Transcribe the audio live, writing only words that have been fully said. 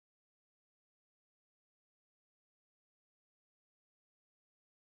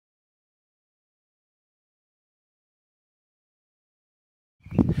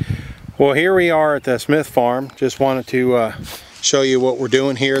Well, here we are at the Smith farm. Just wanted to show you what we're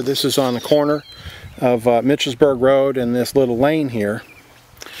doing here. This is on the corner of Mitchellsburg Road and this little lane here.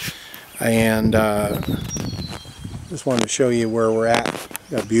 And just wanted to show you where we're at.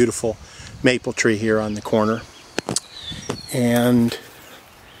 Got a beautiful maple tree here on the corner. And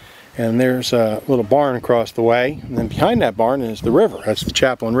there's a little barn across the way. And then behind that barn is the river. That's the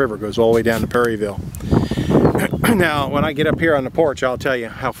Chaplain River. It goes all the way down to Perryville. Now, when I get up here on the porch, I'll tell you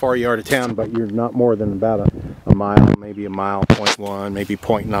how far you are to town, but you're not more than about a mile, maybe a mile, 0.1, maybe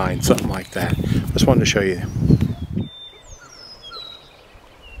 0.9, something like that. Just wanted to show you.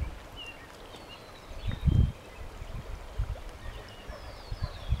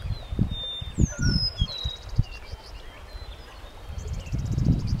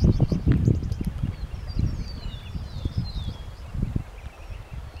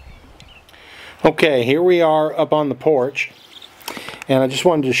 Okay, here we are up on the porch, and I just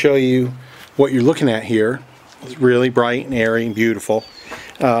wanted to show you what you're looking at here. It's really bright and airy and beautiful.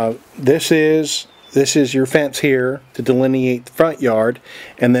 This is your fence here to delineate the front yard,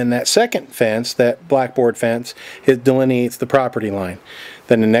 and then that second fence, that blackboard fence, it delineates the property line.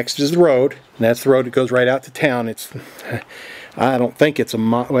 Then the next is the road, and that's the road that goes right out to town. It's I don't think it's a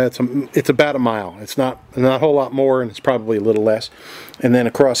mile. Well, it's about a mile. It's not a whole lot more, and it's probably a little less. And then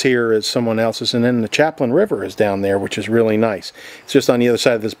across here is someone else's, and then the Chaplain River is down there, which is really nice. It's just on the other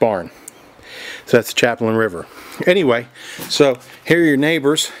side of this barn. So that's the Chaplain River. Anyway, so here are your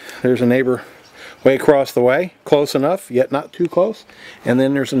neighbors. There's a neighbor way across the way, close enough, yet not too close. And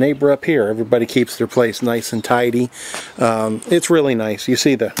then there's a neighbor up here. Everybody keeps their place nice and tidy. It's really nice. You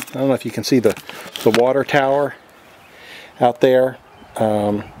see I don't know if you can see the water tower out there.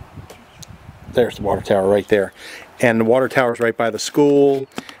 There's the water tower right there. And the water tower is right by the school.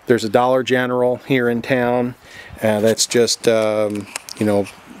 There's a Dollar General here in town. That's just, you know,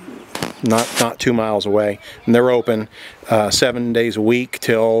 not 2 miles away. And they're open 7 days a week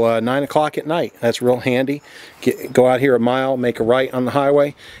till 9 o'clock at night. That's real handy. Go out here a mile, make a right on the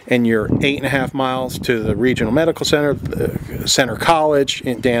highway, and you're 8.5 miles to the Regional Medical Center, Center College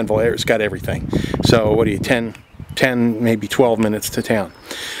in Danville. It's got everything. So what are you, 10, maybe 12 minutes to town.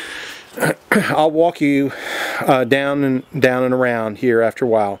 I'll walk you down and around here after a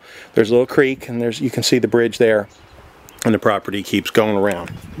while. There's a little creek, and you can see the bridge there, and the property keeps going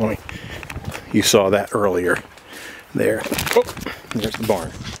around. You saw that earlier. There. Oh, there's the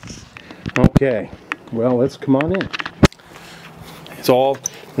barn. Okay, well, let's come on in. It's all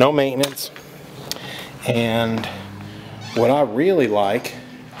no maintenance, and what I really like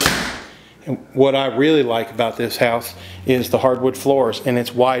about this house is the hardwood floors, and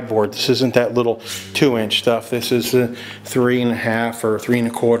it's wide board. This isn't that little 2-inch stuff. This is the 3.5 or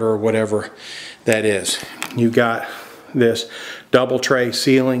 3.25 or whatever that is. You got this double tray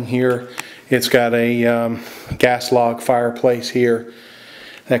ceiling here. It's got a gas log fireplace here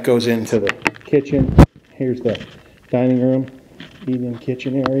that goes into the kitchen. Here's the dining room, eating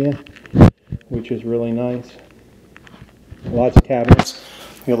kitchen area, which is really nice. Lots of cabinets.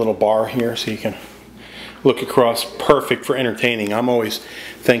 A little bar here so you can look across. Perfect for entertaining. I'm always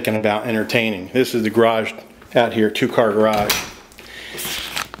thinking about entertaining. This is the garage out here, 2-car garage.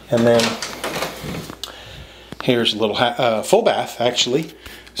 And then here's a little full bath, actually.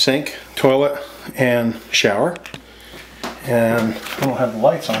 Sink, toilet, and shower. And I don't have the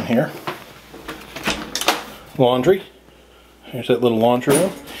lights on here. Laundry. Here's that little laundry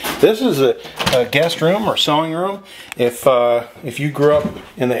room. This is a guest room or sewing room. If you grew up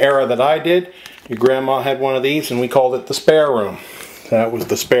in the era that I did, your grandma had one of these, and we called it the spare room. That was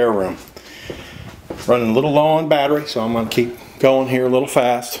the spare room. Running a little low on battery, so I'm going to keep going here a little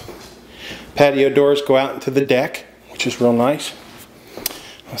fast. Patio doors go out into the deck, which is real nice.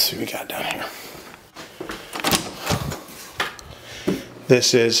 Let's see what we got down here.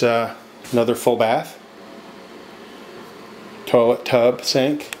 This is another full bath. Toilet, tub,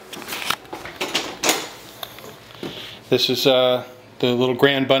 sink. This is the little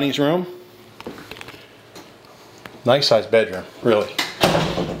Grand Bunny's room. Nice sized bedroom, really.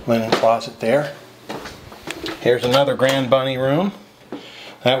 Linen closet there. Here's another Grand Bunny room.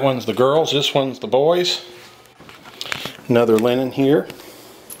 That one's the girls, this one's the boys. Another linen here.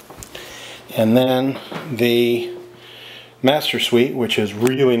 And then the master suite, which is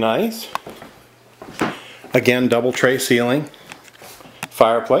really nice. Again, double tray ceiling,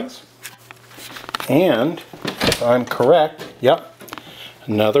 fireplace. And if I'm correct, yep,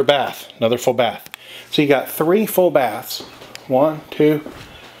 another bath, another full bath. So you got 3 full baths. 1, 2,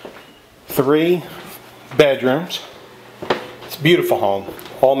 3 bedrooms. It's a beautiful home,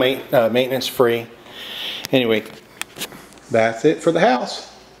 all maintenance free. Anyway, that's it for the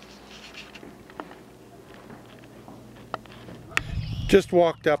house. Just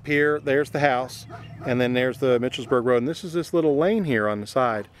walked up here, there's the house, and then there's the Mitchellsburg Road, and this is this little lane here on the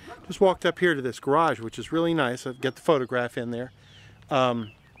side. Just walked up here to this garage, which is really nice. I've got the photograph in there. You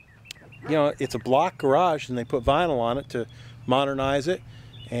know, it's a block garage, and they put vinyl on it to modernize it,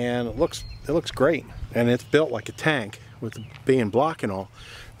 and it looks great. And it's built like a tank with being block and all.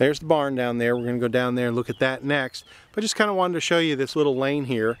 There's the barn down there. We're going to go down there and look at that next. But just kind of wanted to show you this little lane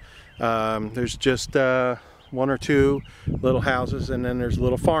here. There's just one or two little houses, and then there's a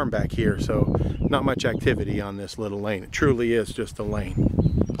little farm back here, so not much activity on this little lane. It truly is just a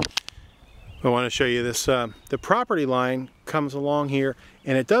lane. I want to show you this. The property line comes along here,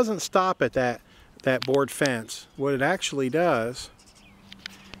 and it doesn't stop at that board fence. What it actually does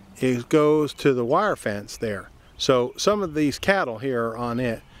is goes to the wire fence there. So some of these cattle here are on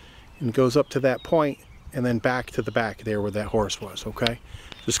it, and goes up to that point and then back to the back there where that horse was. Okay,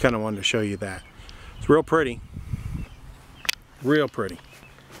 just kind of wanted to show you that. It's real pretty. Real pretty.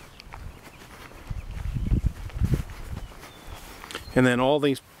 And then all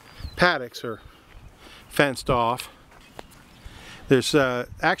these paddocks are fenced off. There's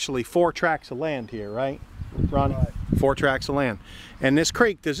actually 4 tracts of land here, right, Ronnie? Right. 4 tracts of land. And this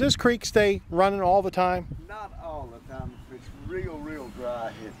creek, does this creek stay running all the time? Not all the time. If it's real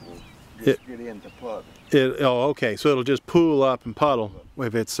dry, it will just get into puddle. Oh, okay. So it'll just pool up and puddle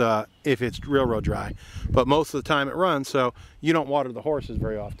if it's real dry. But most of the time it runs, so you don't water the horses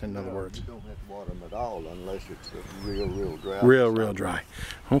very often. In other words, you don't have to water them at all unless it's a real dry. Real dry.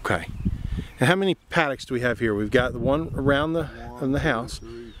 Okay. And how many paddocks do we have here? We've got the one around the house.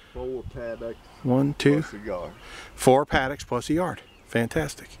 2, 3, 4 paddocks. 1, 2, plus a yard. 4 paddocks plus a yard.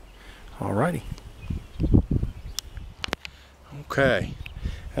 Fantastic. Alrighty. Okay.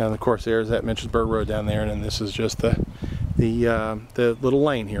 And of course there's that Mitchellsburg Road down there, and then this is just the little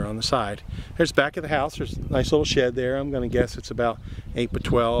lane here on the side. There's the back of the house. There's a nice little shed there. I'm going to guess it's about 8 by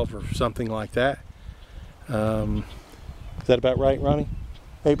 12 or something like that. Is that about right, Ronnie?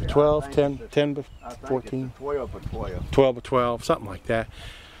 8 by 12, 10 by 14? 12 by 12. 12 by 12, something like that.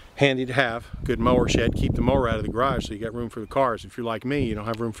 Handy to have. Good mower shed. Keep the mower out of the garage so you got room for the cars. If you're like me, you don't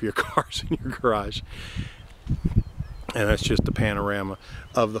have room for your cars in your garage. And that's just a panorama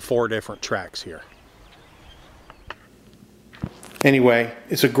of the 4 different tracks here. Anyway,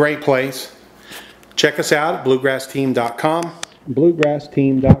 it's a great place. Check us out at bluegrassteam.com.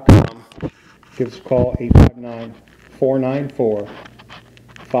 Bluegrassteam.com. Give us a call,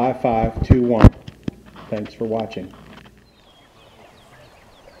 859-494-5521. Thanks for watching.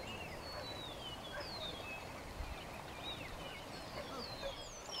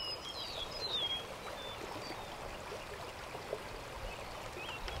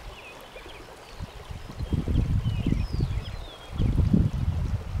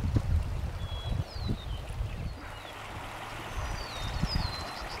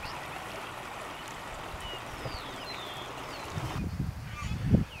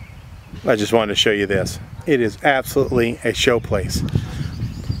 I just wanted to show you this. It is absolutely a show place.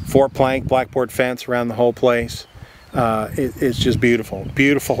 4-plank blackboard fence around the whole place. It's just beautiful.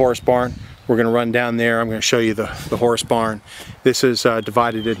 Beautiful horse barn. We're going to run down there. I'm going to show you the horse barn. This is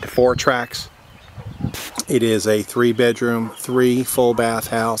divided into 4 tracks. It is a 3-bedroom, 3 full bath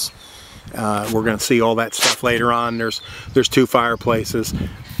house. We're going to see all that stuff later on. There's 2 fireplaces.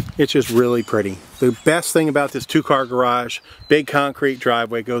 It's just really pretty. The best thing about this 2-car garage, big concrete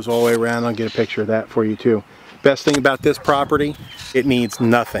driveway, goes all the way around. I'll get a picture of that for you too. Best thing about this property, it needs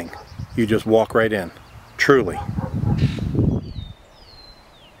nothing. You just walk right in. Truly.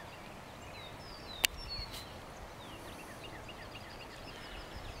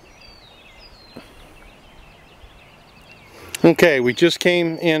 Okay, we just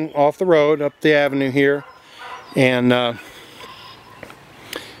came in off the road, up the avenue here, and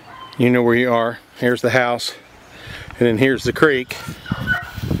you know where you are. Here's the house, and then here's the creek,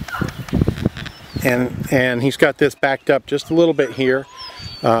 and he's got this backed up just a little bit here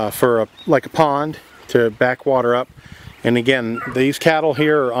for like a pond to back water up. And again, these cattle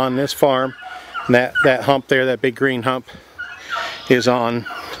here are on this farm, and that hump there, that big green hump, is on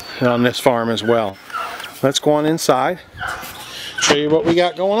this farm as well. Let's go on inside, show you what we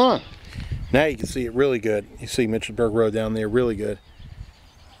got going on. Now you can see it really good. You see Mitchellsburg Road down there really good.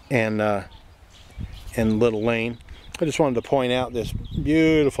 And little lane. I just wanted to point out this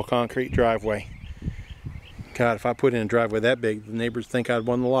beautiful concrete driveway. God, if I put in a driveway that big, the neighbors think I'd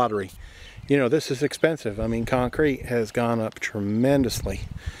won the lottery. You know, this is expensive. I mean, concrete has gone up tremendously,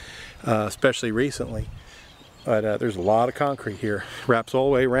 especially recently. But there's a lot of concrete here. Wraps all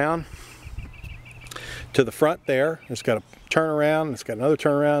the way around to the front there. It's got a turnaround, it's got another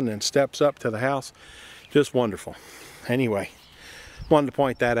turnaround, and then steps up to the house. Just wonderful. Anyway, wanted to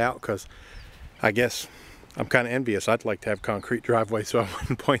point that out because I guess I'm kind of envious. I'd like to have concrete driveway, so I wanted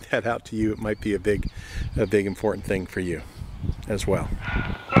to point that out to you. It might be a big important thing for you as well.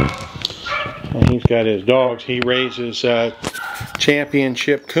 And he's got his dogs. He raises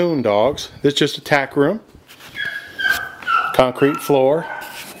championship coon dogs. This is just a tack room, concrete floor.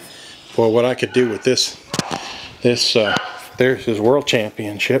 Boy, what I could do with this. There's his world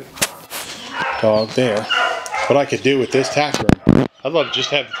championship dog there. What I could do with this tack room. I'd love to just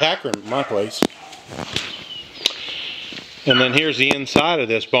have the tack room at my place. And then here's the inside of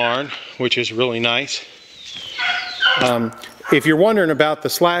this barn, which is really nice. If you're wondering about the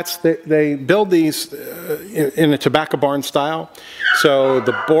slats, they build these in a tobacco barn style. So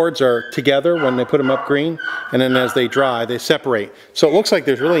the boards are together when they put them up green, and then as they dry, they separate. So it looks like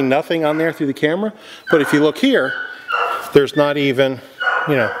there's really nothing on there through the camera, but if you look here, there's not even,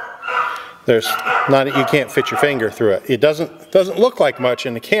 you know, you can't fit your finger through it. It doesn't look like much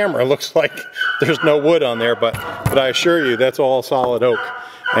in the camera. It looks like there's no wood on there, but I assure you that's all solid oak,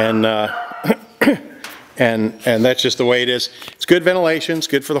 and and that's just the way it is. It's good ventilation. It's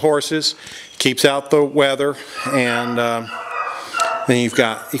good for the horses. Keeps out the weather, and then you've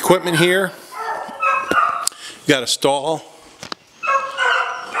got equipment here. You've got a stall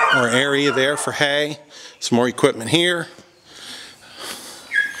or area there for hay. Some more equipment here.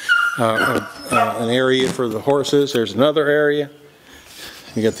 An area for the horses. There's another area.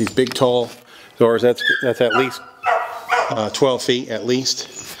 You got these big tall doors. That's at least 12 feet at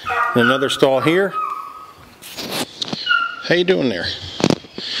least. And another stall here. How you doing there?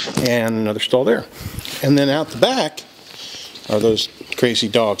 And another stall there. And then out the back are those crazy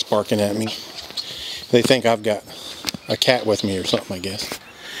dogs barking at me. They think I've got a cat with me or something, I guess.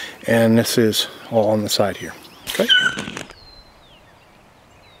 And this is all on the side here. Okay.